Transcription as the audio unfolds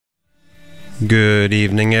Good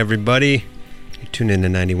evening, everybody. You tune in to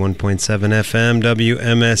 91.7 FM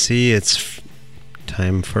WMSE. It's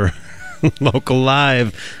time for Local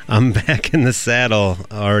Live. I'm back in the saddle.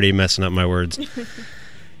 Already messing up my words.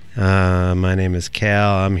 My name is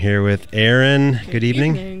Cal. I'm here with Aaron. Good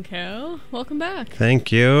evening. Good evening, Cal. Welcome back.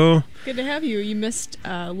 Thank you. Good to have you. You missed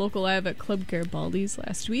Local Live at Club Garibaldi's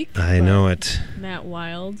last week. I know it. Matt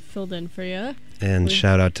Wild filled in for you. And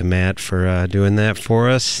shout out to Matt for doing that for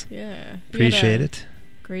us. Yeah. Appreciate it.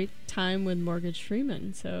 Great time with Mortgage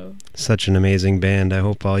Freeman. So such an amazing band. I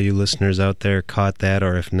hope all you listeners out there caught that,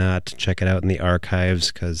 or if not, check it out in the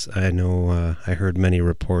archives, because I know I heard many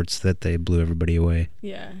reports that they blew everybody away.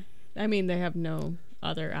 Yeah. I mean, they have no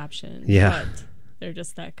other option. Yeah. But they're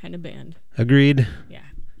just that kind of band. Agreed. Yeah.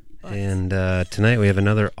 But. And tonight we have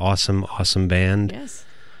another awesome band. Yes.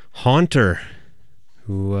 Haunter,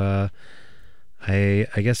 who I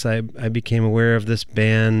guess I became aware of this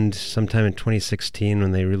band sometime in 2016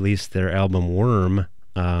 when they released their album Worm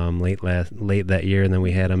late that year, and then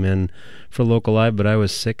we had them in for Local Live, but I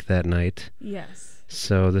was sick that night. Yes.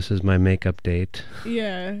 So this is my makeup date.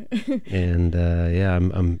 Yeah. And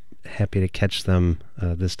I'm happy to catch them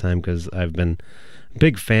this time, because I've been a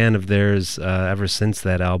big fan of theirs ever since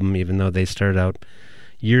that album, even though they started out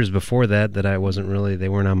years before that they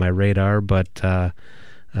weren't on my radar, but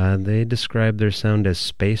they describe their sound as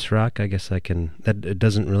space rock. I guess it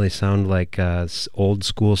doesn't really sound like old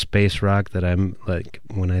school space rock that I'm like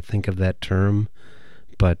when I think of that term,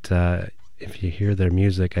 but if you hear their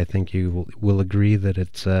music, I think you will agree that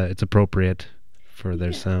it's appropriate for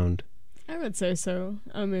their sound. I would say so.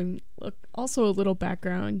 I mean, look, also a little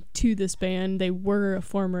background to this band. They were a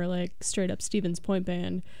former straight up Stevens Point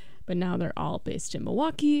band, but now they're all based in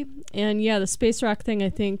Milwaukee. And yeah, the space rock thing, I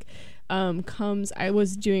think, I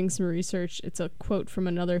was doing some research. It's a quote from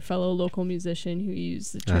another fellow local musician who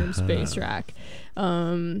used the term space rock.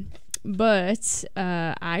 But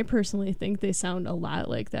I personally think they sound a lot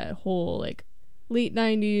like that whole late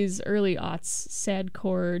 90s, early aughts,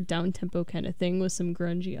 sadcore, down-tempo kind of thing with some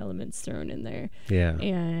grungy elements thrown in there. Yeah.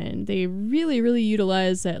 And they really, really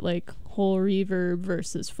utilize that whole reverb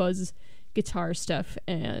versus fuzz guitar stuff,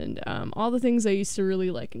 and all the things I used to really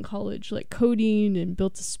like in college, like Codeine and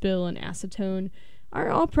Built to Spill and Acetone, are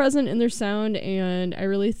all present in their sound. And I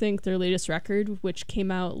really think their latest record, which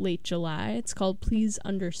came out late July, it's called Please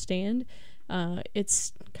Understand,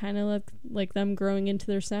 it's kind of like them growing into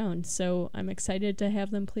their sound. So I'm excited to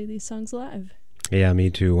have them play these songs live. Yeah, me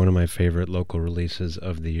too. One of my favorite local releases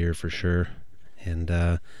of the year for sure.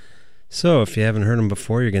 And so if you haven't heard them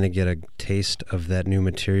before, you're going to get a taste of that new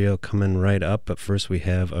material coming right up. But first we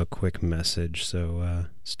have a quick message, so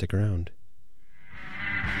stick around.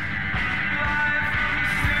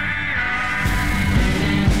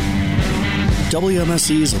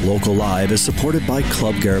 WMSE's Local Live is supported by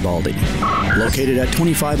Club Garibaldi. Located at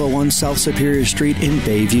 2501 South Superior Street in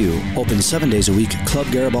Bayview. Open 7 days a week, Club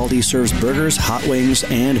Garibaldi serves burgers, hot wings,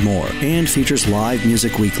 and more, and features live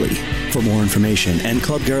music weekly. For more information and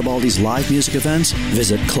Club Garibaldi's live music events,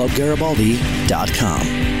 visit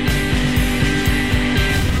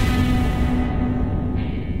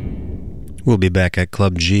clubgaribaldi.com. We'll be back at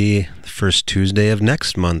Club G the first Tuesday of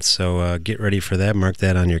next month, so get ready for that. Mark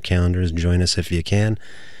that on your calendars. Join us if you can.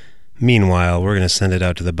 Meanwhile, we're going to send it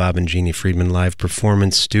out to the Bob and Jeannie Friedman Live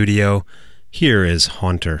Performance Studio. Here is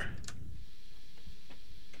Haunter.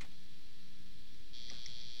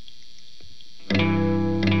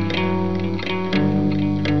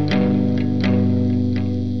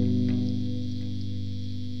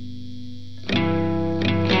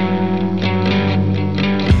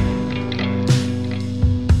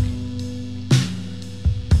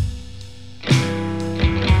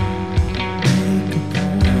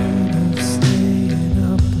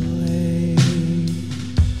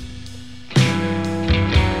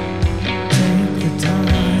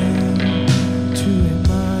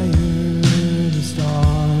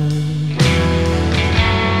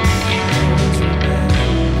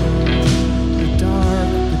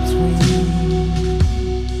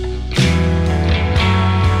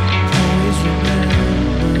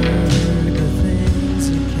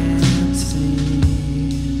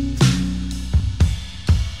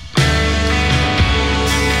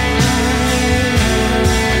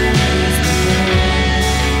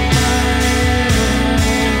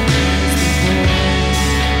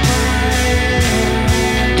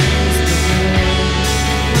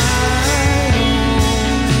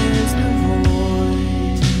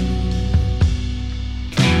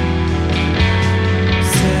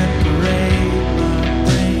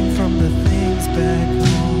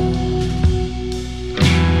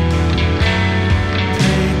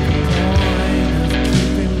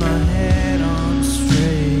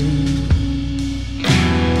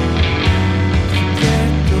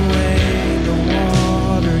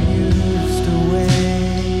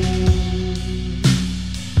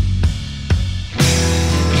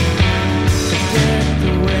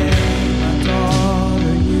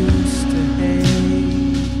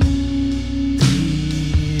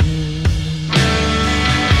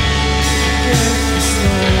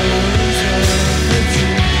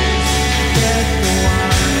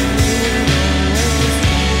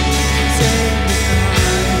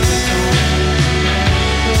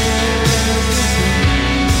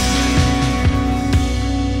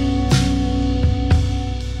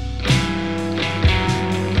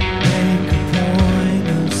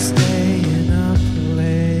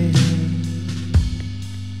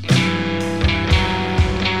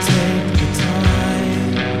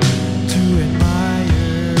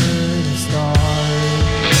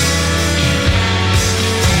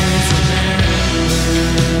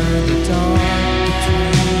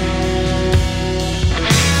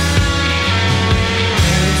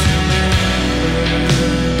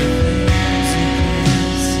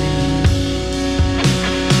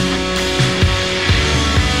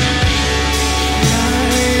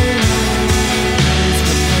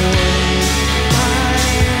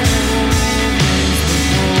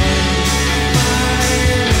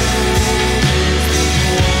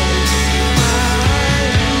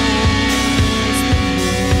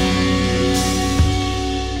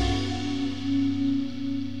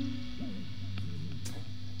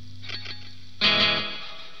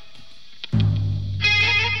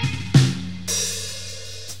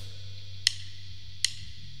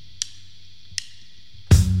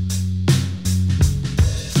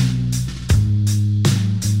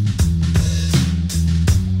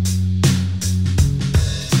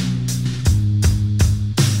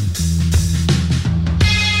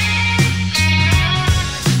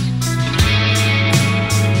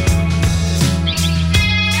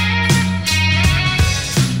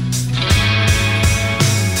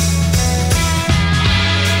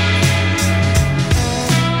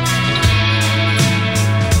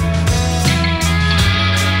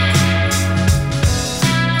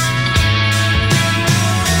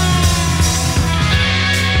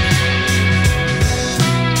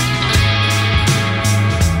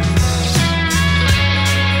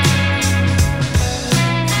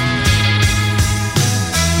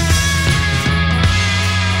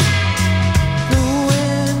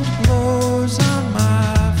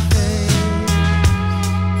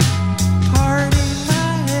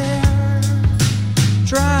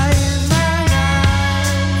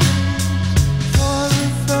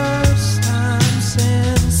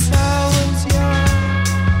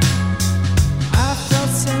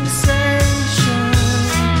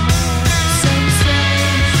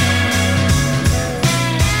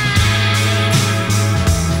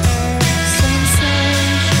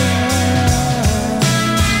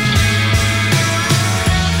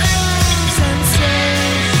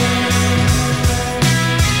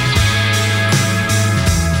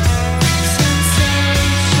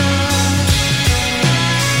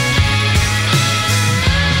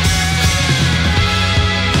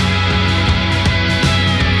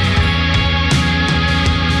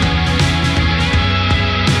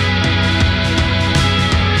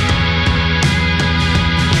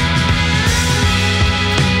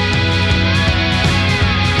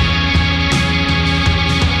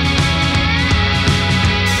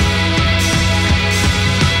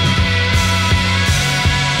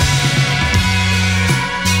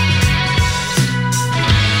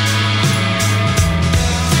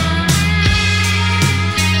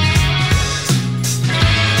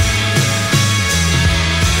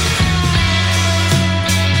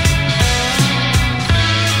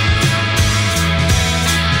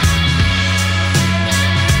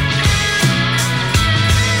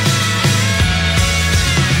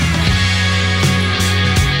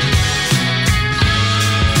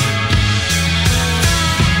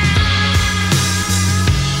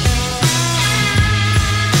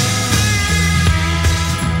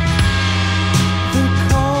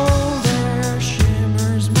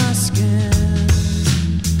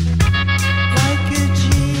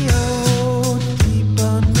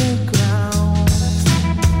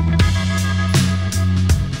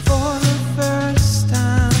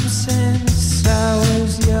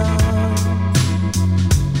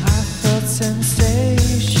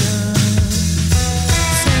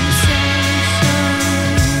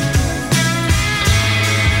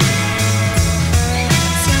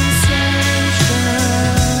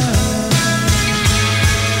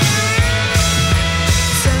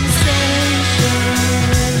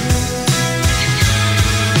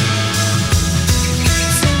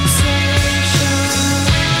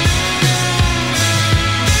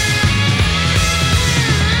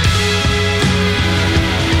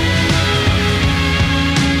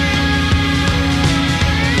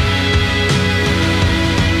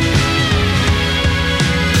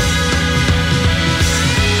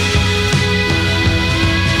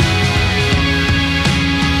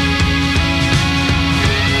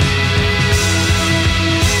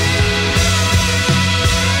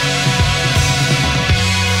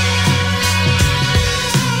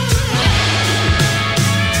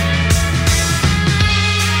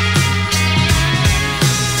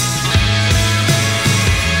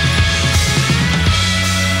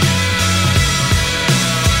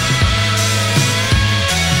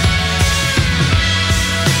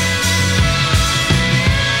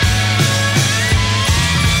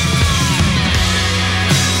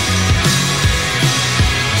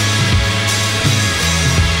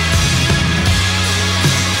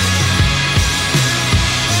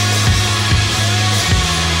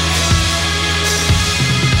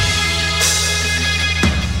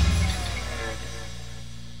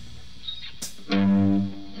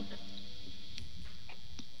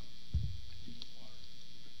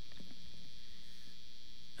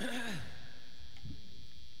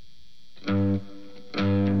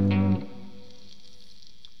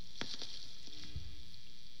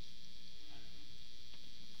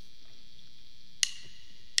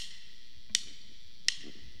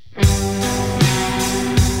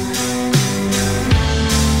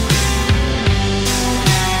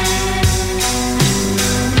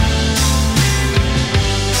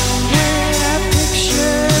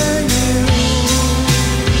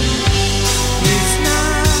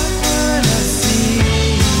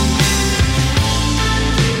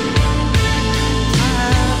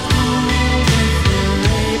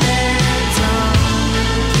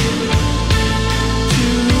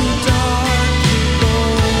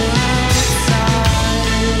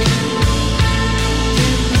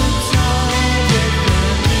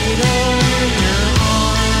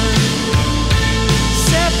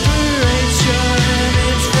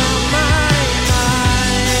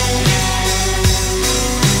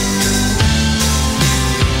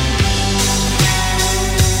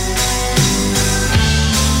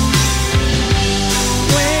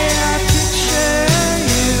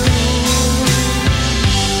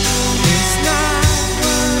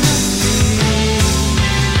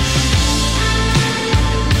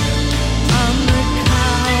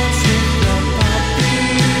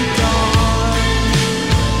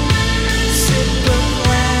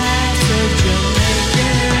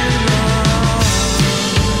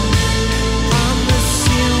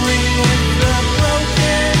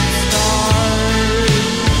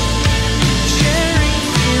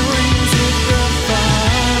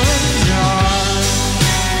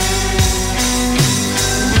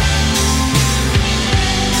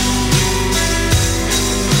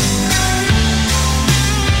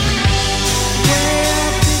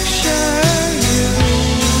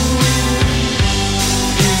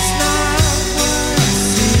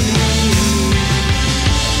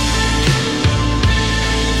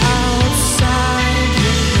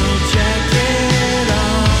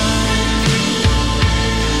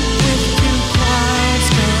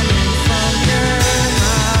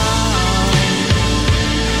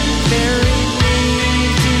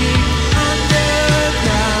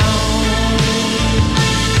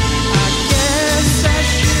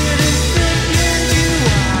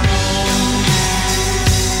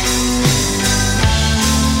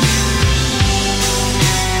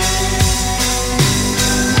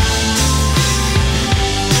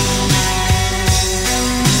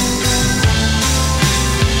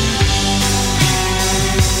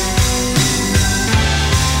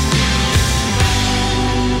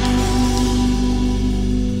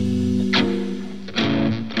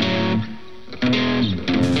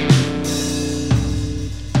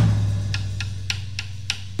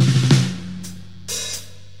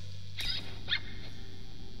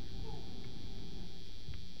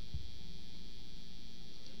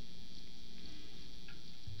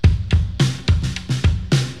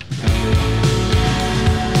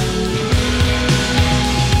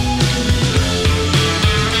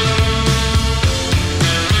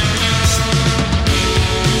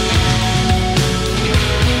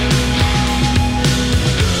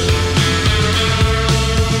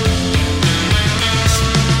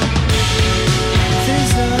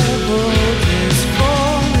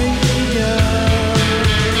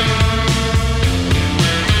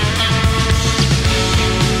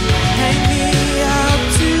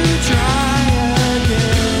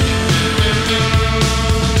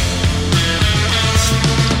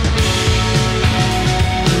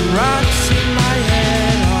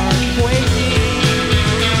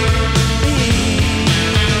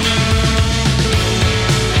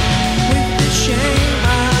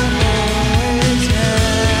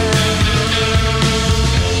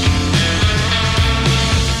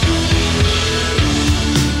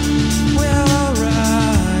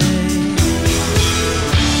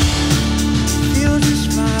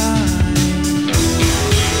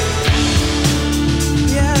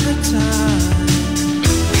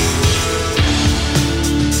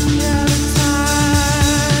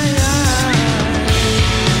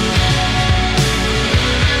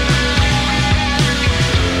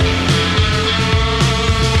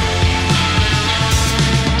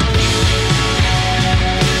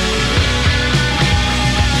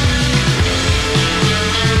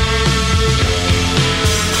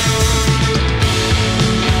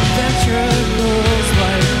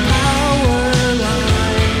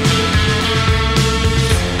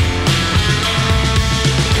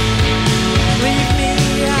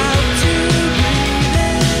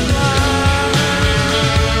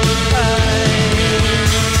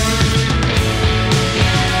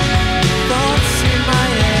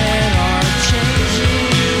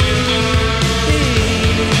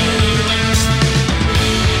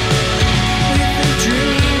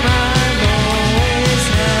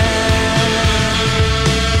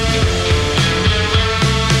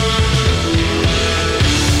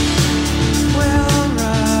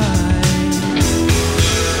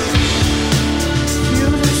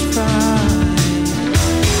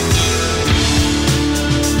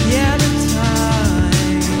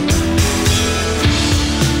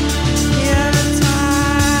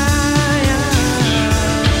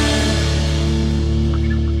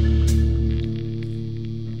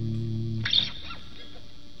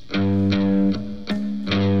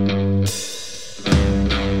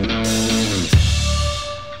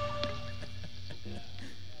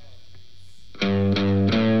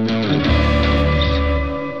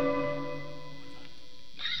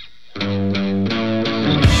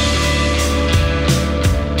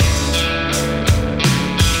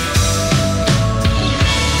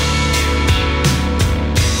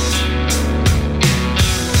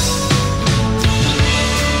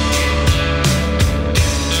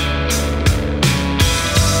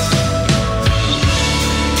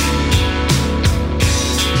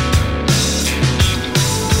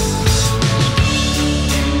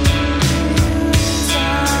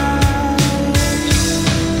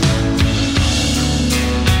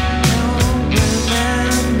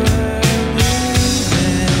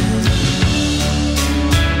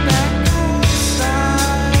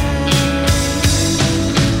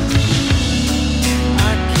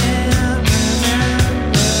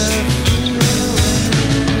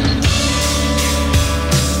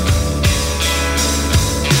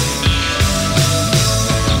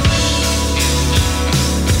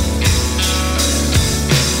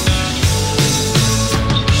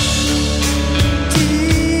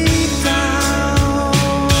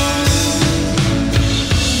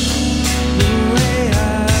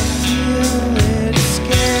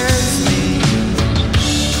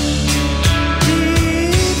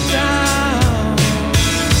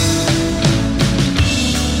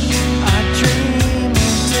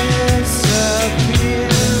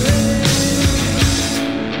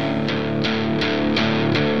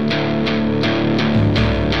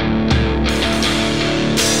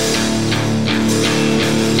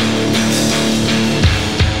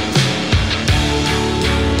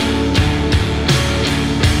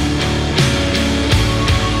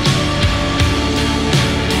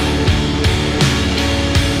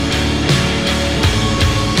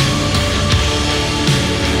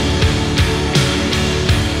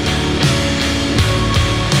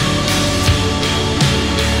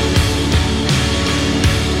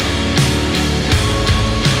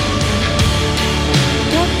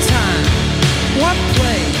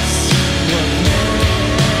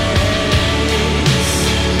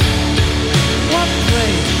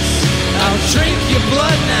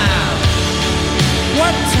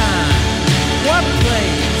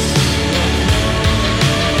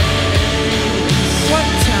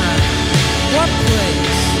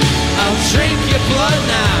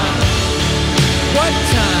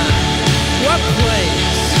 What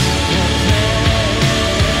place?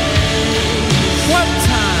 What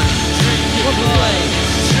time? What place?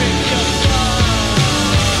 Drink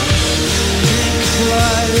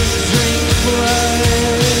blood, drink blood.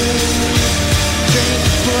 Drink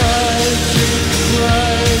blood, drink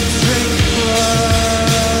blood, drink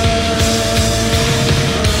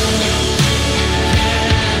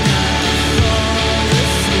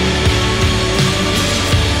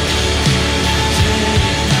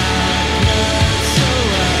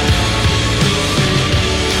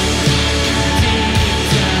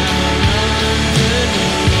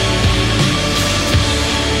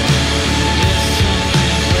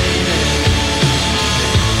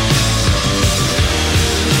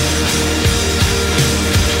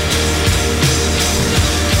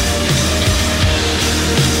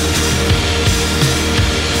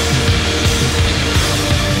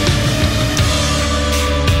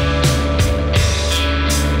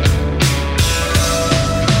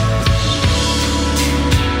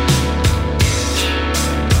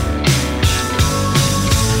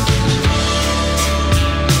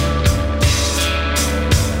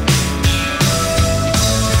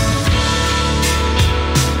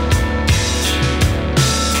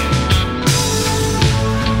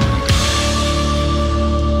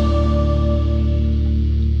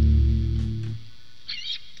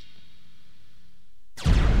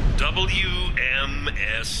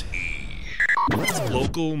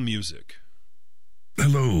Local music.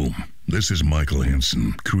 Hello, this is Michael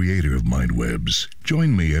Hansen, creator of MindWebs.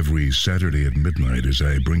 Join me every Saturday at midnight as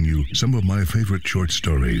I bring you some of my favorite short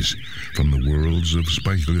stories from the worlds of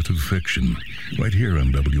speculative fiction, right here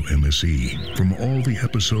on WMSE. From all the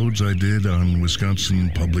episodes I did on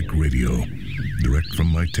Wisconsin Public Radio, direct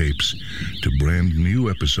from my tapes, to brand new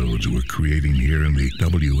episodes we're creating here in the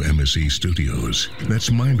WMSE studios. That's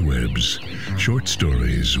MindWebs, short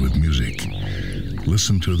stories with music.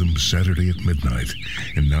 Listen to them Saturday at midnight,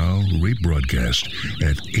 and now rebroadcast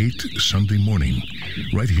at 8 Sunday morning,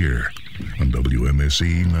 right here on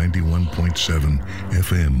WMSE 91.7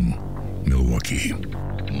 FM, Milwaukee.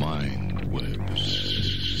 MindWebs.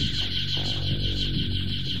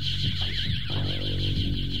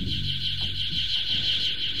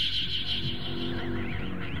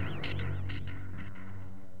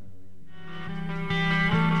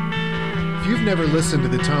 If you've never listened to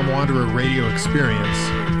the Tom Wanderer radio experience,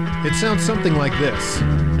 it sounds something like this.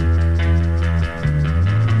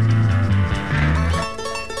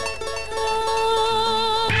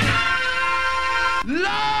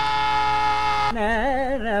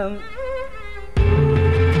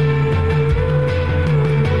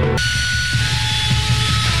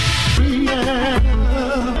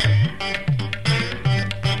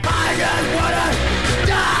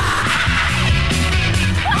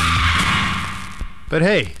 But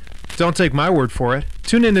hey, don't take my word for it.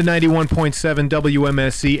 Tune in to 91.7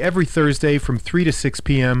 WMSE every Thursday from 3 to 6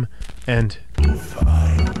 p.m. and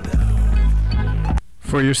find out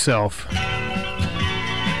for yourself.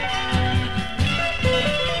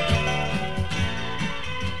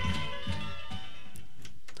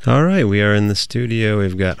 All right, we are in the studio.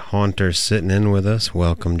 We've got Haunter sitting in with us.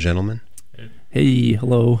 Welcome, gentlemen. Hey,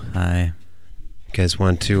 hello. Hi. You guys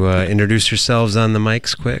want to introduce yourselves on the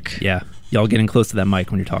mics quick? Yeah. Y'all getting close to that mic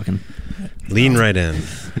when you're talking. Lean right in.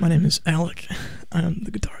 My name is Alec. I'm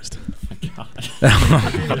the guitarist. Oh my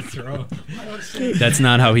God. That's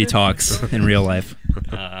not how he talks in real life.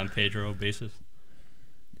 I'm Pedro, bassist.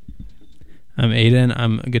 I'm Aiden.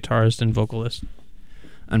 I'm a guitarist and vocalist.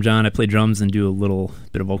 I'm John. I play drums and do a little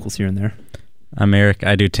bit of vocals here and there. I'm Eric.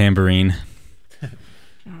 I do tambourine.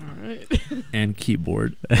 And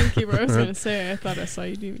keyboard. And keyboard. I was going to say, I thought I saw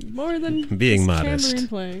you do more than being modest. Tambourine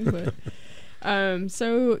playing, but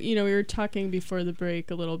so we were talking before the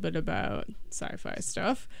break a little bit about sci-fi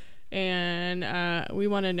stuff, and we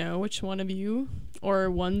want to know which one of you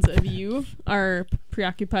or ones of you are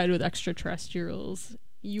preoccupied with extraterrestrials,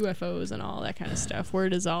 UFOs, and all that kind of stuff. Where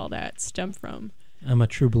does all that stem from? I'm a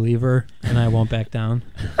true believer, and I won't back down.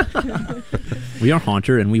 We are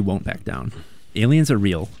Haunter, and we won't back down. Aliens are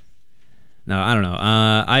real. No, I don't know.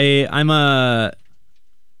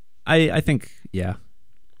 I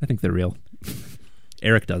think they're real.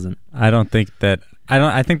 Eric doesn't. I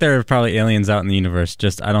think there are probably aliens out in the universe.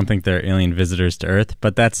 Just I don't think they're alien visitors to Earth.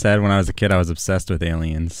 But that said, when I was a kid, I was obsessed with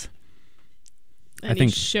aliens. Any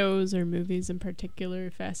shows or movies in particular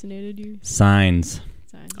fascinated you? Signs.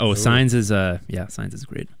 Oh, Signs is Signs is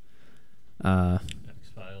great.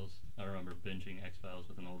 X-Files. I remember binging X-Files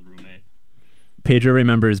with an old roommate. Pedro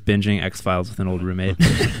remembers binging X-Files with an old roommate.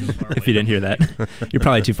 If you didn't hear that, you're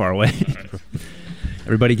probably too far away. Right.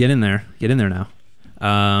 Everybody get in there. Get in there now.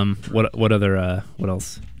 What other? What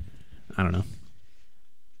else? I don't know.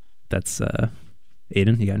 That's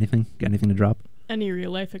Aiden. You got anything? Got anything to drop? Any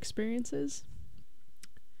real life experiences?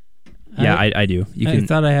 Yeah, I do. I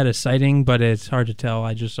thought I had a sighting, but it's hard to tell.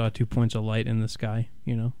 I just saw 2 points of light in the sky,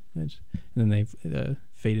 and then they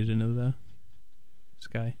faded into the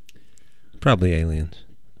sky. Probably aliens.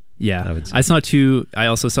 Yeah, I would say. I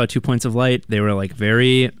also saw 2 points of light. They were like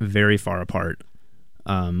very, very far apart,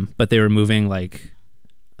 but they were moving like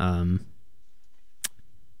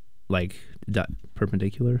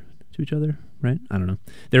perpendicular to each other. Right? I don't know.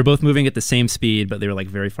 They were both moving at the same speed, but they were like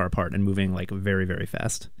very far apart and moving like very, very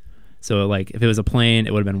fast. So like if it was a plane,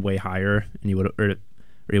 it would have been way higher, and you would have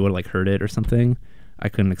like heard it or something. I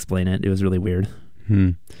couldn't explain it. It was really weird.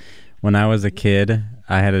 When I was a kid,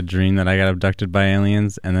 I had a dream that I got abducted by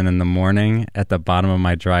aliens, and then in the morning, at the bottom of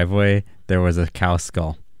my driveway, there was a cow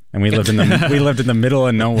skull, and we lived in the middle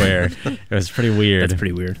of nowhere. It was pretty weird. That's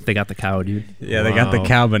pretty weird. They got the cow, dude. Yeah, They got the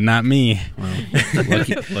cow, but not me. Wow.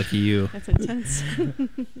 Lucky you. That's intense.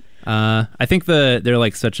 I think they're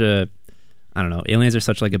like such a, I don't know, aliens are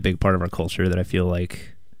such like a big part of our culture that I feel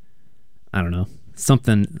like, I don't know,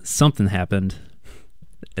 something happened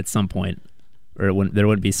at some point, or there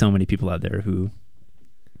wouldn't be so many people out there who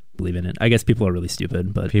believe in it. I guess people are really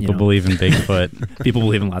stupid, but people believe in Bigfoot. People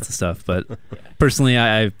believe in lots of stuff, but personally,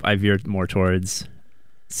 I veered more towards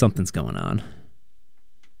something's going on.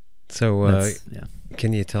 So,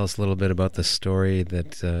 can you tell us a little bit about the story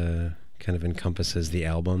that kind of encompasses the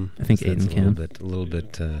album? I think Aiden can. A little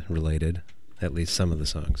bit related, at least some of the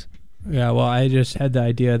songs. Yeah, well, I just had the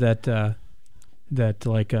idea that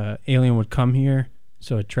like alien would come here,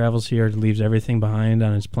 so it travels here, it leaves everything behind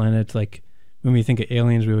on its planet. Like when we think of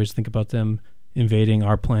aliens, we always think about them invading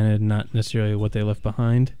our planet, and not necessarily what they left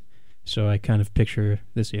behind. So I kind of picture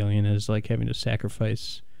this alien as like having to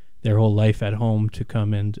sacrifice their whole life at home to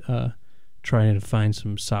come and try to find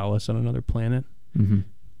some solace on another planet. Mm-hmm.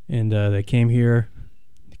 And they came here,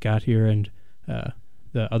 got here, and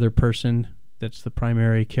the other person that's the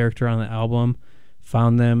primary character on the album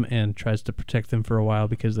found them and tries to protect them for a while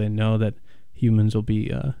because they know that humans will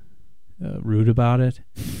be rude about it.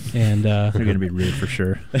 And they're going to be rude for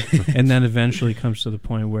sure. And then eventually comes to the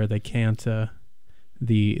point where they can't,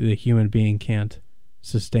 the human being can't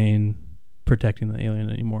sustain protecting the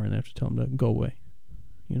alien anymore, and they have to tell him to go away.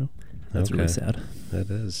 That's really sad.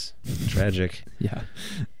 That is tragic. Yeah.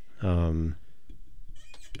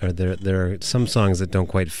 Are there are some songs that don't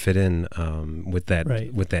quite fit in with that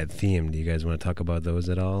Right. with that theme? Do you guys want to talk about those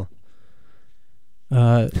at all?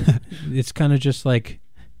 It's kind of just like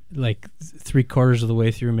 3/4 of the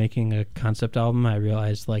way through making a concept album, I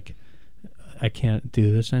realized like I can't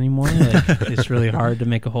do this anymore. Like it's really hard to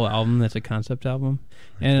make a whole album that's a concept album.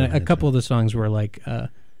 And a couple of the songs were like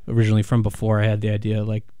originally from before I had the idea.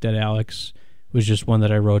 Like Dead Alex was just one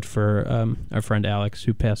that I wrote for our friend Alex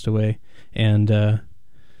who passed away, and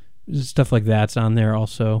stuff like that's on there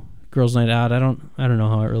also. Girls Night Out, I don't know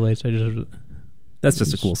how it relates. That's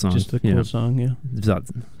just a cool song. Just a cool song, yeah. It's about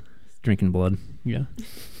drinking blood. Yeah.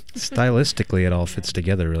 Stylistically, it all fits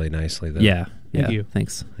together really nicely, though. Yeah. Thank you.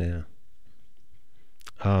 Thanks. Yeah.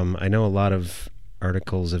 I know a lot of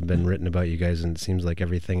articles have been written about you guys, and it seems like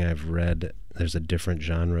everything I've read, there's a different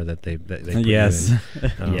genre that they put Yes. you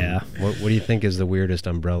in. Yeah. What do you think is the weirdest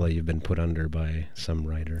umbrella you've been put under by some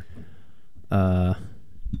writer?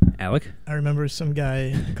 Alec? I remember some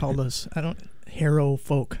guy called us, Harrow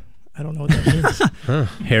Folk. I don't know what that means. Huh.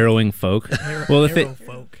 Harrowing folk. Harrow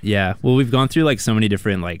Folk. Yeah. Well, we've gone through like so many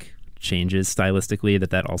different like changes stylistically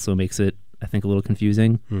that also makes it, I think, a little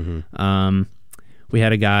confusing. Mm-hmm. We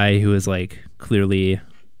had a guy who was like clearly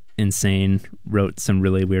insane, wrote some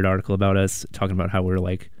really weird article about us, talking about how we're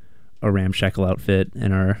like a ramshackle outfit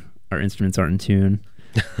and our instruments aren't in tune,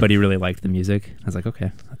 but he really liked the music. I was like,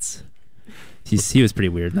 okay, he was pretty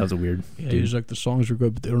weird. That was a weird dude. He's like, the songs are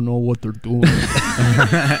good, but they don't know what they're doing.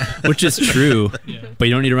 Which is true, Yeah. but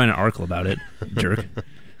you don't need to write an article about it, jerk.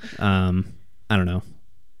 I don't know.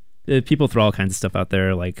 People throw all kinds of stuff out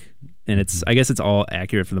there, like, and I guess it's all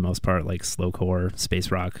accurate for the most part, like slowcore,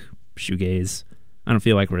 space rock, shoegaze. I don't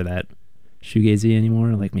feel like we're that shoegazy anymore.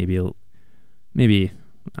 Like maybe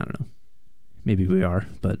I don't know. Maybe we are,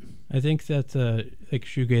 but I think that like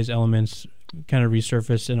shoegaze elements kind of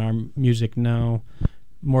resurface in our music now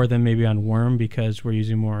more than maybe on Worm, because we're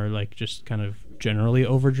using more like just kind of generally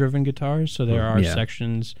overdriven guitars. So there are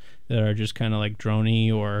sections that are just kind of like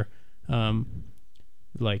drony or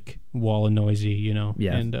like wall and noisy,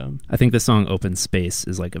 Yeah. And I think the song Open Space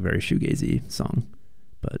is like a very shoegazy song,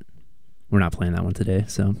 but we're not playing that one today,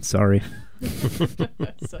 so sorry.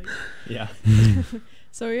 Psych. Yeah.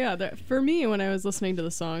 So yeah, for me, when I was listening to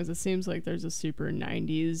the songs, it seems like there's a super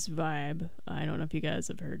 90s vibe. I don't know if you guys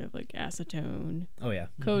have heard of like Acetone. Oh yeah.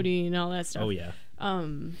 Codeine, all that stuff. Oh yeah.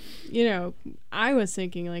 You know, I was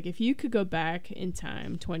thinking like if you could go back in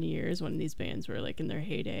time 20 years when these bands were like in their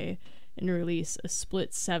heyday and release a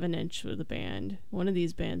split 7-inch with a band, one of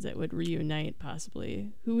these bands that would reunite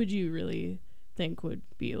possibly, who would you really think would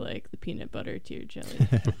be like the peanut butter to your jelly?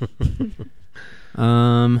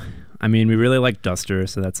 I mean, we really like Duster,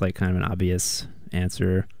 so that's like kind of an obvious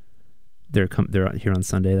answer. They're here on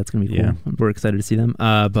Sunday. That's gonna be cool. Yeah. We're excited to see them.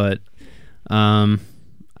 But I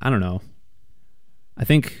don't know. I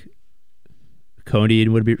think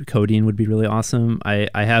Codeine would be really awesome. I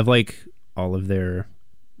have like all of their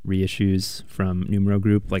reissues from Numero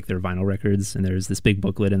Group, like their vinyl records, and there's this big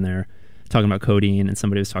booklet in there talking about Codeine, and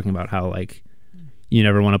somebody was talking about how like you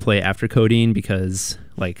never want to play after Codeine because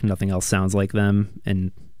like nothing else sounds like them,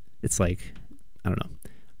 and it's like I don't know.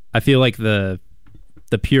 I feel like the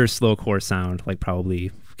pure slowcore sound like probably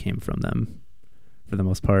came from them for the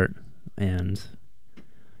most part, and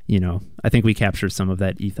you know, I think we captured some of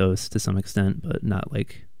that ethos to some extent, but not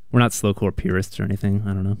like we're not slowcore purists or anything.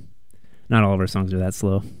 I don't know. Not all of our songs are that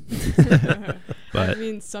slow. But I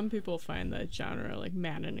mean, some people find that genre like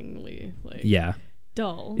maddeningly like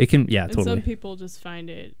dull. It can, and totally. some people just find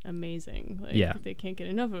it amazing. Like they can't get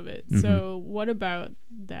enough of it. Mm-hmm. So what about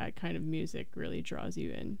that kind of music really draws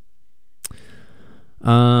you in?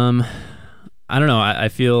 I don't know. I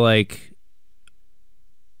feel like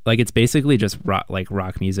it's basically just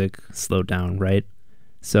rock music slowed down, right?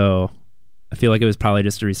 So I feel like it was probably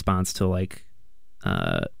just a response to like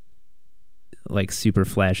super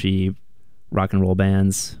flashy rock and roll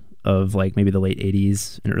bands of like maybe the late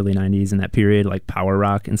 80s and early 90s in that period, like power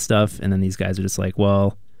rock and stuff. And then these guys are just like,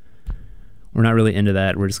 well, we're not really into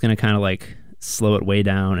that. We're just going to kind of like slow it way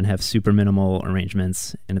down and have super minimal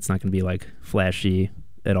arrangements, and it's not going to be like flashy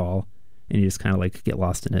at all. And you just kind of like get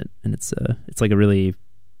lost in it. And it's like a really,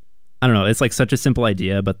 I don't know, it's like such a simple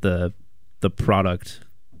idea, but the product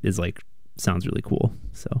is like, sounds really cool.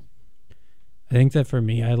 So I think that for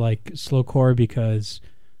me, I like slowcore because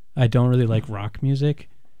I don't really like rock music,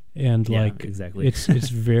 and like exactly. it's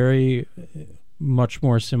very much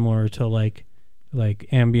more similar to like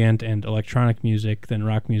ambient and electronic music than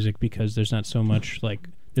rock music, because there's not so much like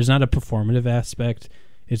there's not a performative aspect.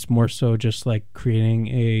 It's more so just like creating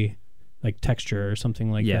a like texture or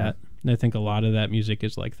something like that. And I think a lot of that music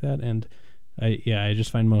is like that. And I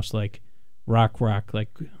just find most like rock like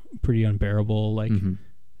pretty unbearable. Like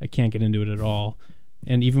I can't get into it at all.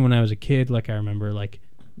 And even when I was a kid, like I remember like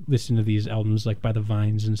listening to these albums like by the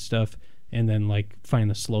Vines and stuff, and then like find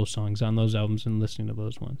the slow songs on those albums and listening to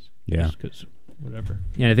those ones. Yeah. Just 'cause whatever.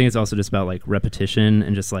 Yeah, I think it's also just about like repetition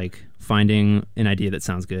and just like finding an idea that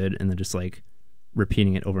sounds good and then just like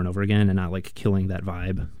repeating it over and over again, and not like killing that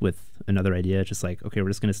vibe with another idea. Just like, okay, we're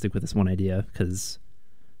just going to stick with this one idea because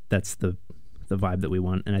that's the vibe that we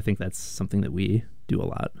want. And I think that's something that we do a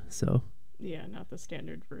lot. So yeah, not the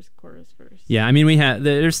standard verse, chorus, verse. Yeah, I mean,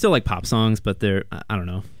 there's still like pop songs, but I don't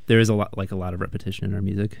know. There is a lot of repetition in our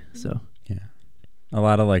music. So yeah, a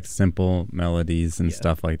lot of like simple melodies and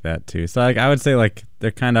stuff like that too. So like I would say like they're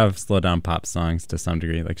kind of slow down pop songs to some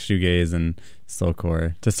degree, like shoegaze and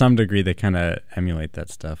slowcore. To some degree, they kind of emulate that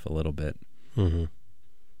stuff a little bit. Mm-hmm.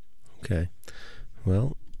 Okay,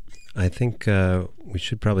 well, I think we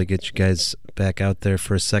should probably get you guys back out there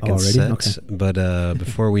for a second set. Okay. But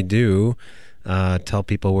before we do, tell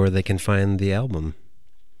people where they can find the album.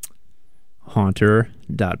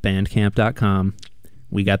 Haunter.bandcamp.com.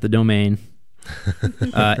 We got the domain.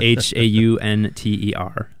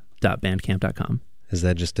 HAUNTER.bandcamp.com. Is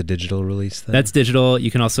that just a digital release then? That's digital.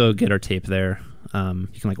 You can also get our tape there. You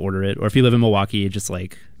can like order it, or if you live in Milwaukee, just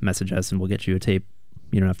like message us and we'll get you a tape.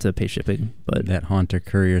 You don't have to pay shipping, but that Haunter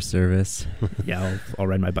courier service. Yeah, I'll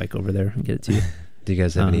ride my bike over there and get it to you. Do you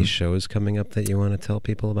guys have any shows coming up that you want to tell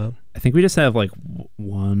people about? I think we just have like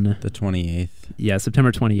one. The 28th. Yeah,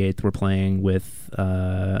 September 28th. We're playing with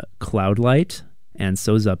Cloudlight and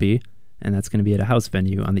So Zuppy, and that's going to be at a house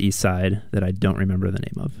venue on the east side that I don't remember the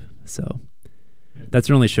name of. So that's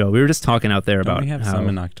our only show. We were just talking out there about we have how some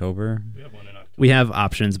in October. We have one in October. We have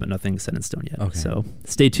options, but nothing's set in stone yet. Okay. So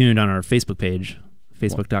stay tuned on our Facebook page,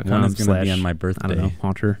 facebook.com/, One is going to be on my birthday. I don't know,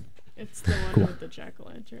 Haunter. It's the one Cool. with the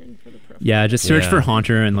jack-o'-lantern for the profile. Yeah, just search for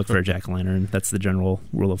Haunter and look for a jack-o'-lantern. That's the general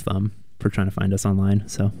rule of thumb for trying to find us online.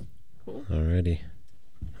 So, cool. Alrighty.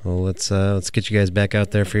 Well, let's get you guys back out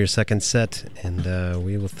there for your second set, and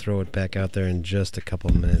we will throw it back out there in just a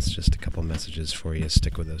couple minutes. Just a couple messages for you.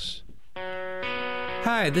 Stick with us.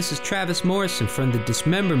 Hi, this is Travis Morrison from the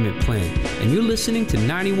Dismemberment Plan, and you're listening to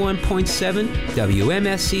 91.7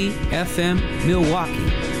 WMSE FM Milwaukee.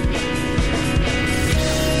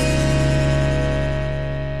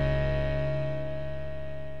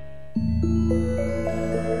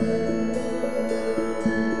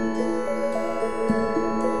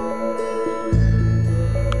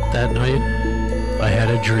 That night, I had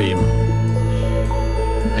a dream.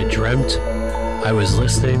 I dreamt I was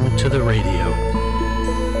listening to the radio.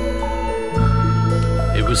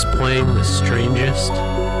 It was playing the strangest,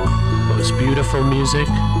 most beautiful music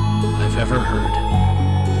I've ever heard.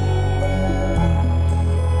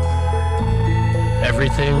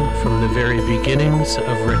 Everything from the very beginnings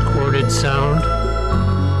of recorded sound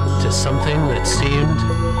to something that seemed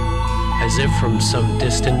as if from some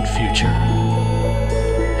distant future,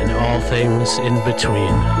 and all things in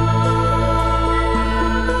between.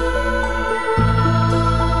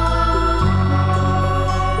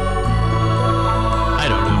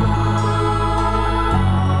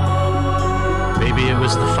 It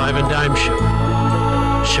was the Five and Dime Show,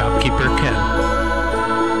 Shopkeeper Ken,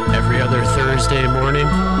 every other Thursday morning,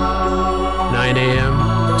 9 a.m.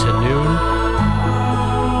 to noon,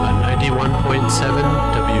 on 91.7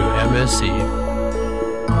 WMSE.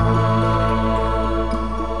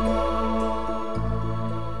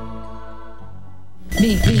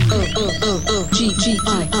 B-E-O-O-O-G-G-I-I-E-E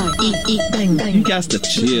bang bang. You got to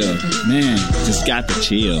chill, man. Just got to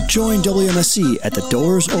chill. Join WMSE at the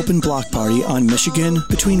Doors Open Block Party on Michigan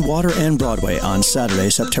between Water and Broadway on Saturday,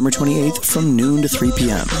 September 28th from noon to 3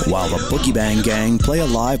 p.m. while the Boogie Bang Gang play a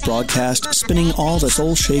live broadcast spinning all the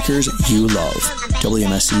soul shakers you love.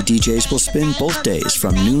 WMSE DJs will spin both days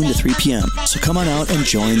from noon to 3 p.m. So come on out and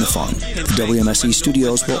join the fun. The WMSE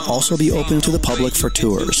studios will also be open to the public for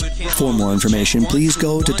tours. For more information, please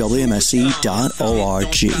go to WMSE.org.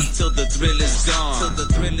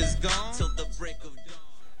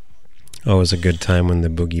 Oh, it's a good time when the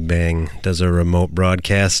Boogie Bang does a remote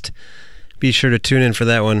broadcast. Be sure to tune in for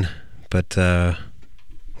that one. But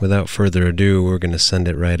without further ado, we're going to send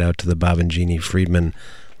it right out to the Bob and Jeannie Friedman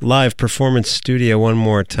live performance studio one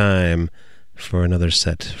more time for another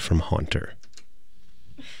set from Haunter.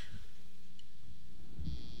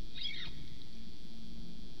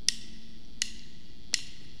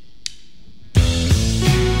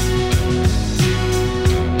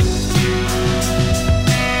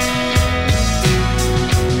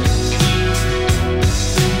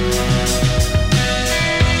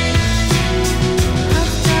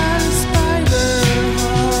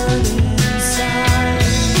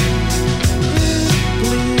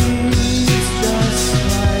 Bleeds just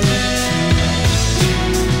like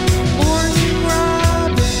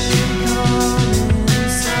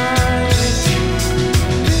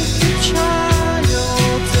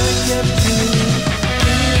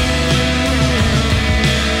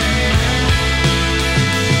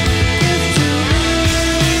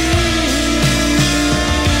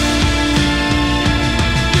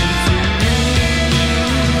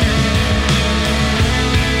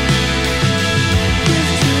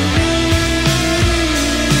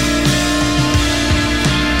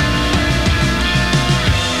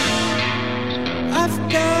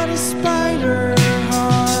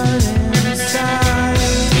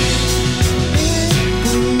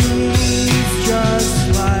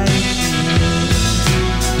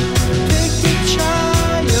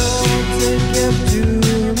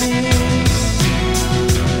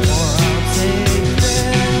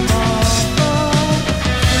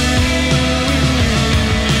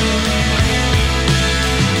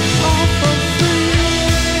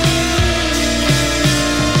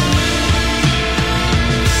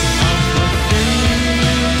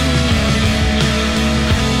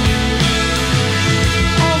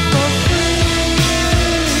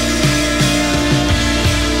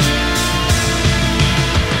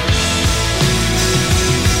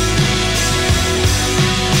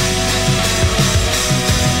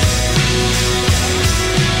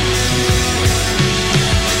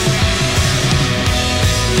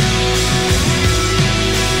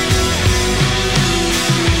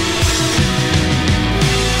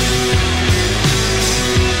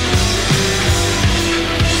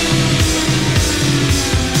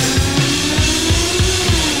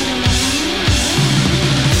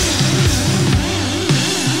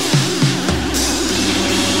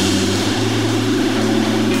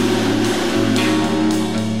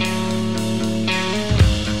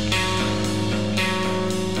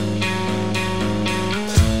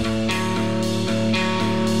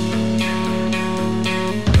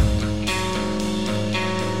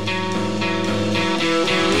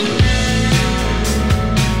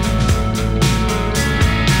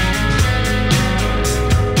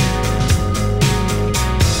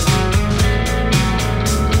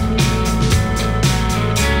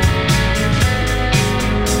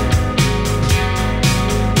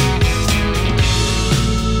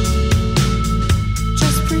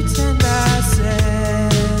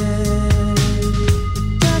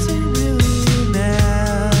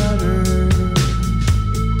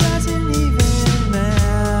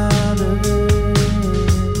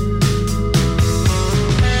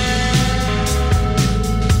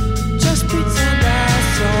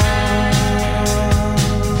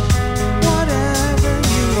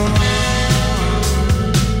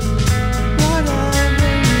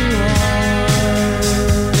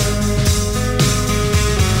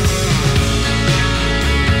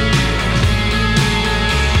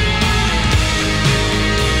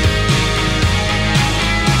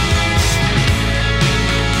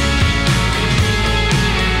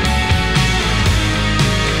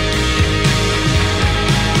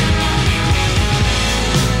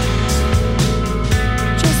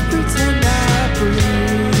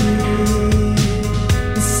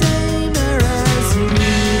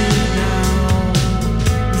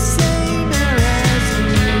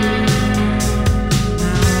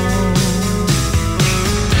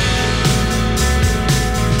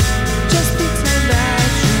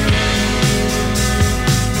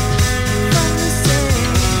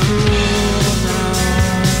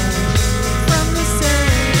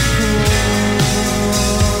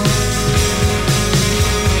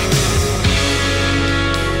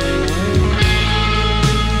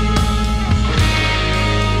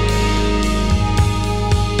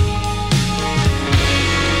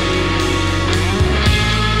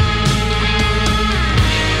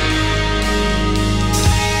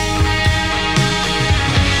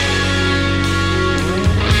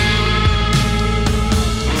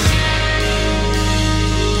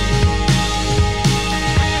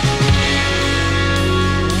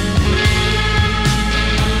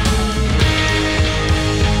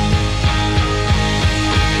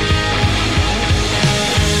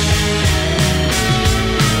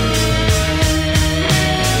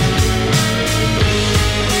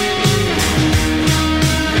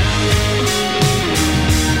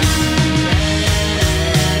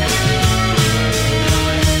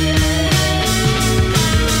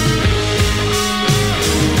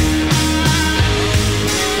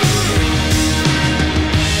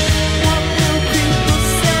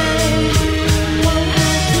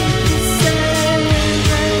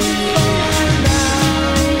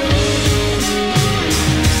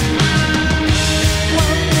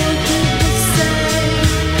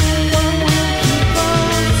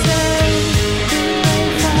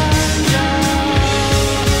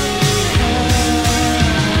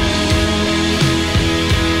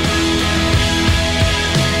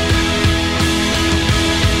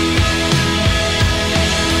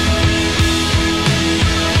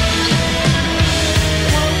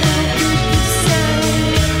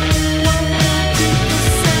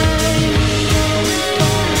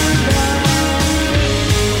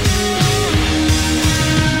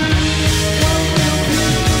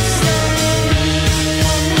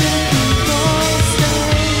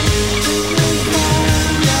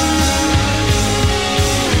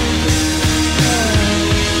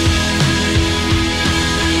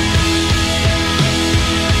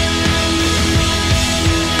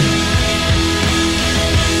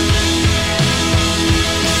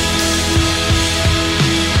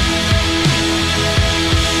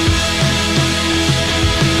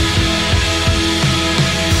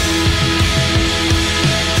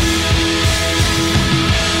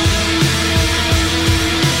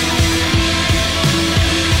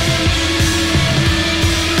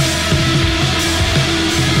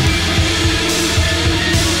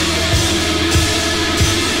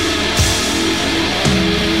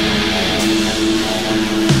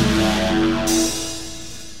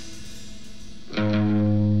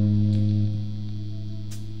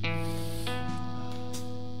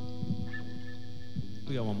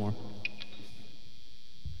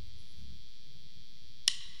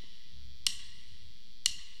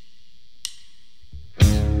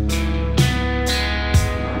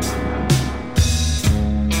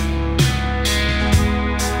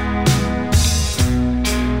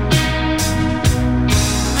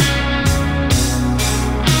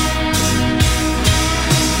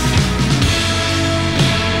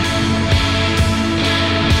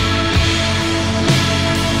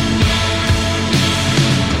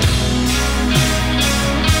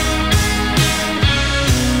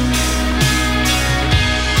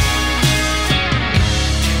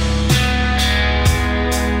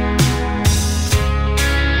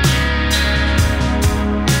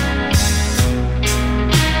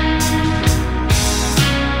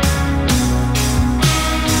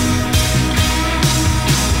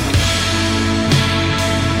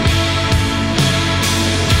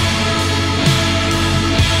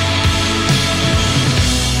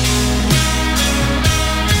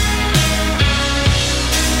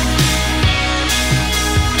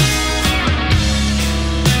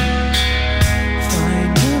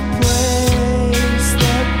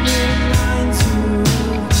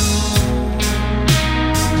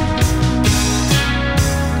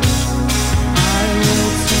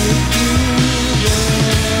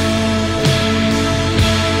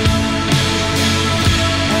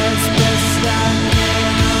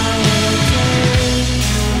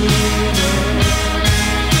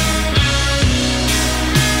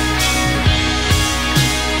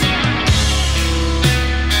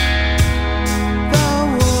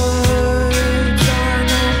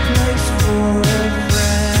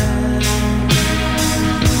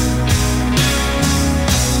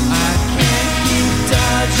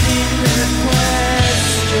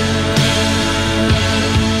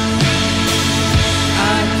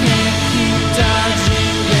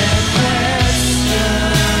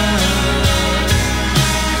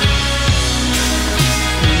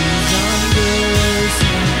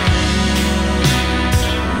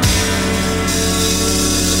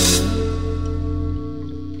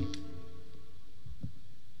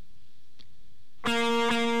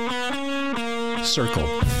Circle.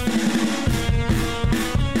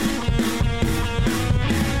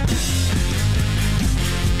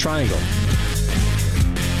 Triangle.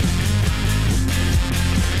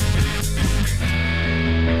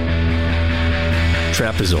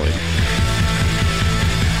 Trapezoid.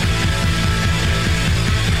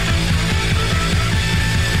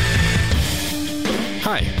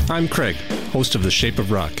 Hi, I'm Craig, host of The Shape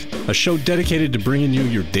of Rock, a show dedicated to bringing you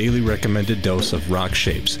your daily recommended dose of rock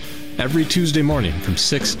shapes, every Tuesday morning from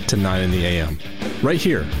 6 to 9 in the a.m., right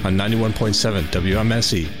here on 91.7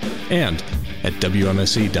 WMSE and at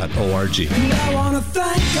WMSE.org. I want to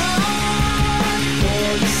thank God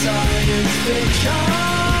for the science fiction.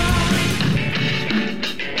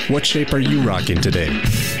 What shape are you rocking today?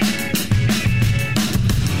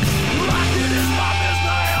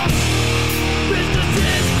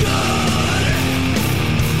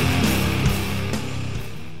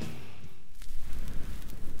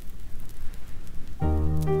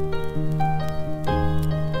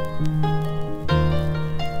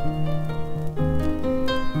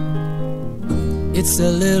 It's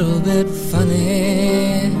a little bit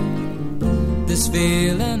funny, this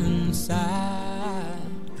feeling inside.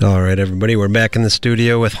 All right, everybody, we're back in the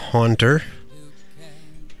studio with Haunter.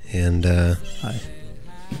 And Hi.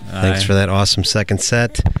 Thanks for that awesome second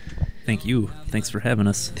set. Thank you. Thanks for having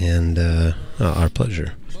us. And our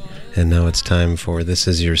pleasure. And now it's time for This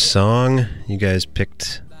Is Your Song. You guys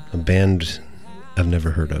picked a band I've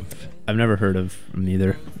never heard of. I've never heard of them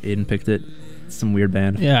either. Aiden picked it. It's some weird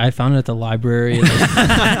band. Yeah, I found it at the library. In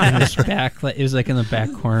this back, it was like in the back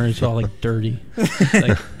corner. It's all like dirty,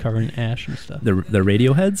 like covered in ash and stuff. The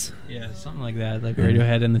Radioheads? Yeah, something like that, like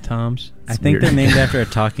Radiohead and the Toms. I think they're named after a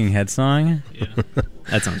Talking Head song. Yeah,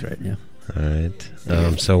 that sounds right. Yeah. All right.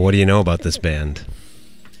 So, what do you know about this band?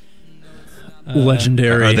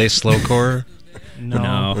 Legendary. Are they slowcore?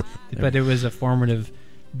 No, but it was a formative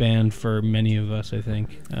band for many of us. I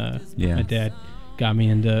think. Yeah. My dad got me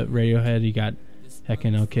into Radiohead. He got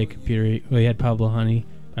heckin' OK Computer. Well, he had Pablo Honey.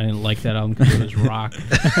 I didn't like that album because it was rock.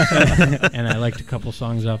 And I liked a couple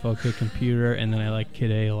songs off OK Computer, and then I liked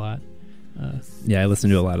Kid A lot. Yeah, I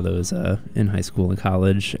listened to a lot of those in high school and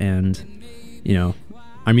college, and you know,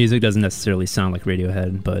 our music doesn't necessarily sound like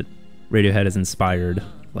Radiohead, but Radiohead has inspired,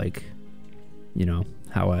 like, you know,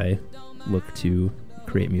 how I look to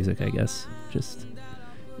create music, I guess. Just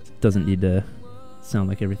doesn't need to sound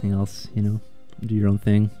like everything else, you know. Do your own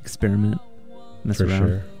thing, experiment, mess For around.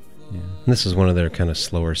 sure. Yeah. This is one of their kind of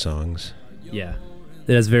slower songs. Yeah.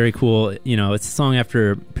 It is very cool. You know, it's a song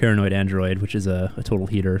after Paranoid Android, which is a total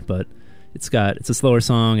heater, but it's a slower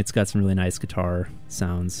song. It's got some really nice guitar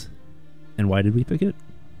sounds. And why did we pick it?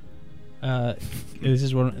 This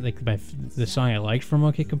is one like the song I liked from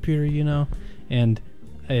OK Computer, you know, and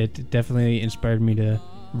it definitely inspired me to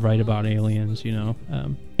write about aliens, you know.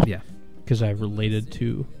 Yeah. Because I related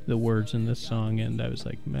to the words in this song, and I was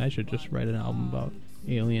like, man, I should just write an album about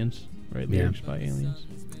aliens, write lyrics by aliens.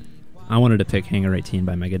 I wanted to pick Hangar 18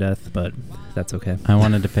 by Megadeth, but that's okay. I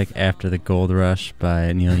wanted to pick After the Gold Rush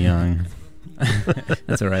by Neil Young.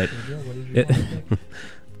 That's all right.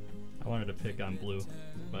 I wanted to pick On Blue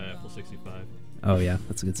by Apple 65. Oh, yeah,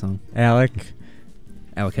 that's a good song. Alec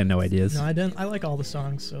had no ideas. No, I didn't. I like all the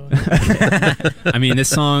songs, so. I mean, this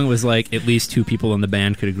song was like at least two people in the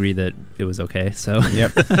band could agree that it was okay. So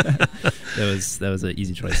yep, that was an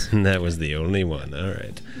easy choice. And that was the only one. All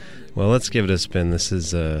right. Well, let's give it a spin. This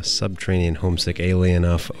is Subterranean Homesick Alien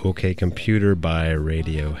off OK Computer by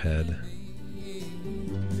Radiohead.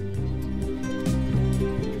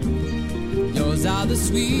 Yours are the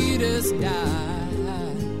sweetest eyes.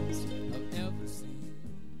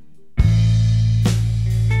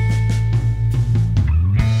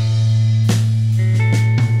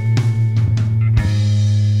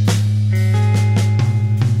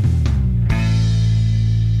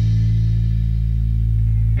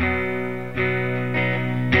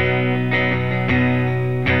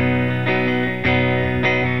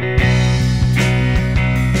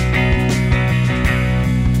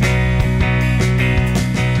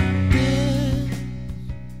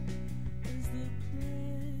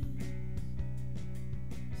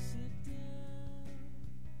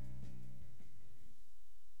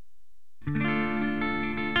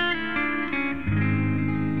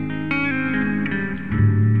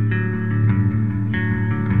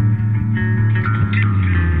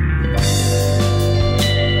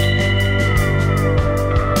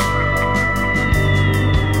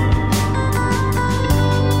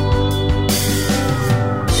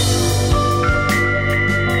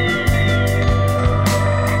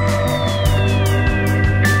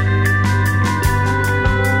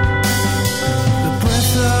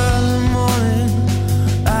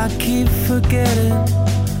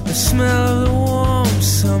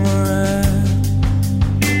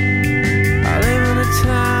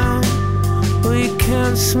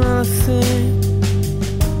 thing.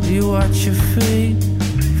 You watch your feet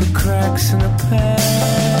for cracks in the pavement.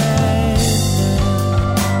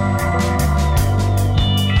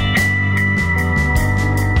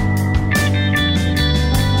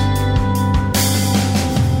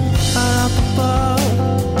 Up above,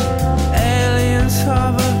 aliens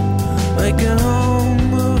hover, making home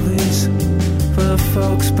movies for the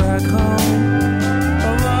folks back home.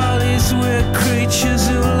 Of all these weird creatures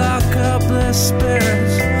who lock up their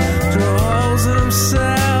spirits, draw holes in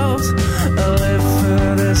themselves, and live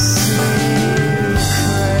for the secrets.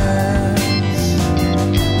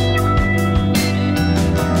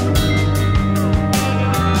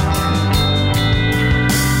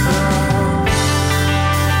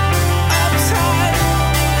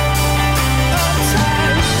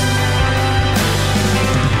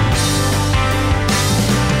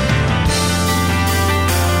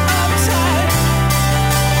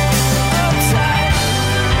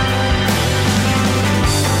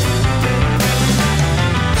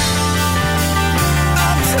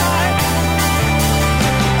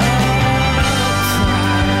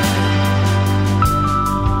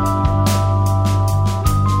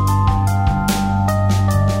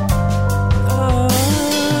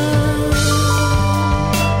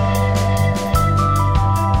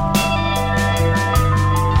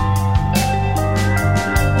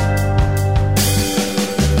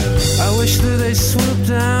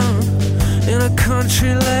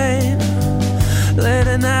 Country lane late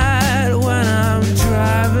at night when I'm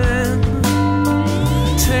driving.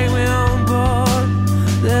 Take me on board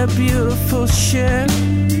their beautiful ship.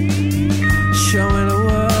 Show me the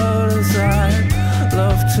world as I'd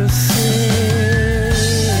love to see it.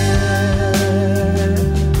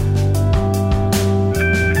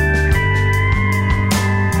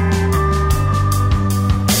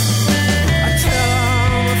 I tell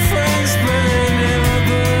all my friends, but they never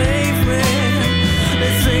believe me.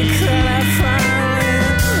 They think that I finally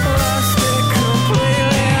lost it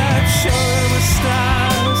completely. I'd show them the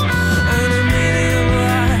stars and the meaning of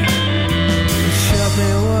life. They shut me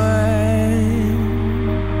away,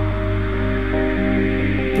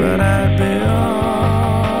 but I'd be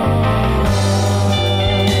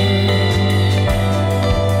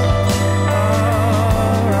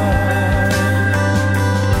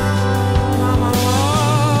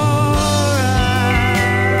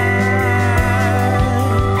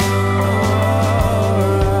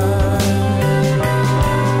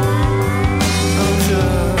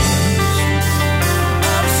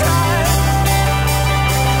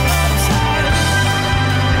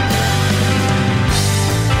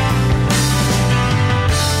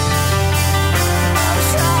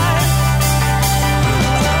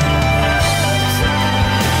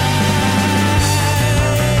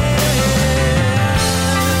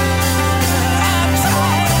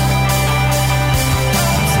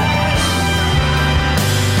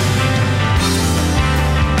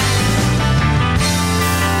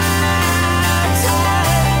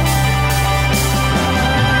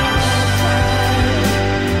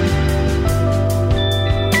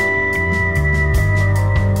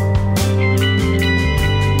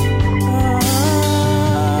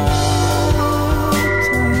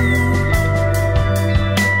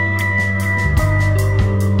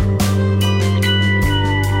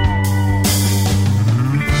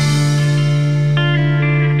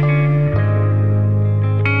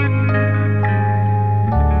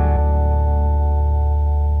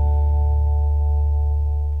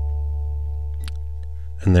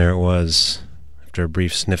And there it was. After a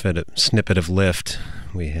brief snippet of Lift,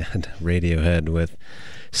 we had Radiohead with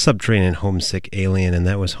Subterranean Homesick Alien, and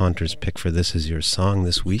that was Haunter's pick for This Is Your Song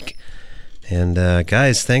this week. And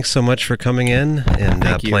guys, thanks so much for coming in and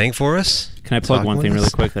playing for us. Can I plug one thing really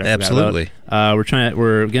quick? That I Absolutely.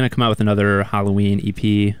 We're gonna come out with another Halloween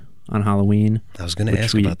EP on Halloween. I was going to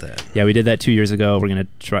ask about that. Yeah, we did that 2 years ago. We're gonna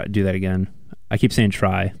do that again. I keep saying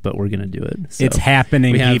try, but we're gonna do it. So it's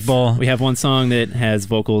happening, people. We have one song that has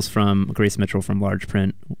vocals from Grace Mitchell from Large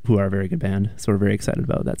Print, who are a very good band. So we're very excited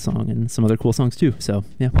about that song and some other cool songs too. So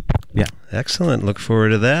yeah. Excellent. Look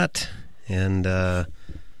forward to that. And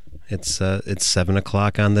it's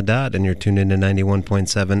 7:00 on the dot, and you're tuned into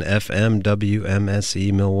 91.7 FM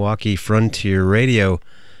WMSE Milwaukee Frontier Radio.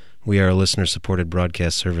 We are a listener-supported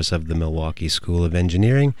broadcast service of the Milwaukee School of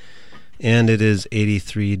Engineering. And it is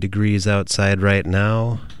 83 degrees outside right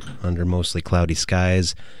now, under mostly cloudy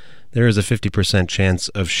skies. There is a 50% chance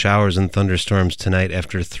of showers and thunderstorms tonight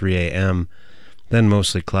after 3 a.m., then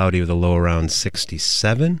mostly cloudy with a low around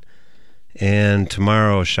 67. And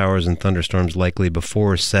tomorrow, showers and thunderstorms likely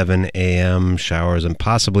before 7 a.m., showers and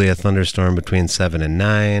possibly a thunderstorm between 7 and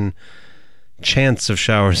 9. chance of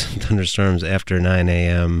showers and thunderstorms after 9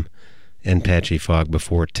 a.m. and patchy fog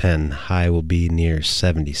before 10. High will be near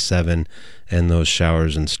 77, and those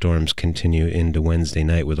showers and storms continue into Wednesday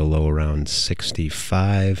night with a low around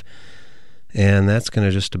 65. And that's going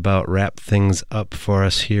to just about wrap things up for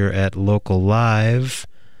us here at Local Live.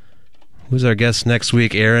 Who's our guest next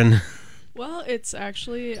week, Aaron? Well, it's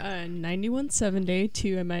actually 91.7 day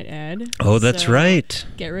too, I might add. Oh, that's right.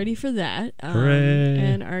 Get ready for that. Hooray.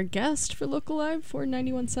 And our guest for Local Live for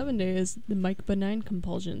 91.7 day is the Mike Benign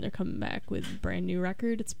Compulsion. They're coming back with a brand new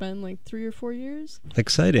record. It's been like 3 or 4 years.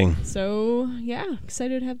 Exciting. So, yeah,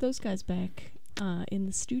 excited to have those guys back in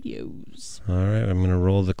the studios. All right, I'm going to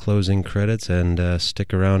roll the closing credits and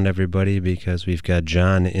stick around, everybody, because we've got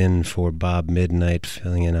John in for Bob Midnight,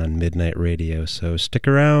 filling in on Midnight Radio. So stick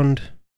around.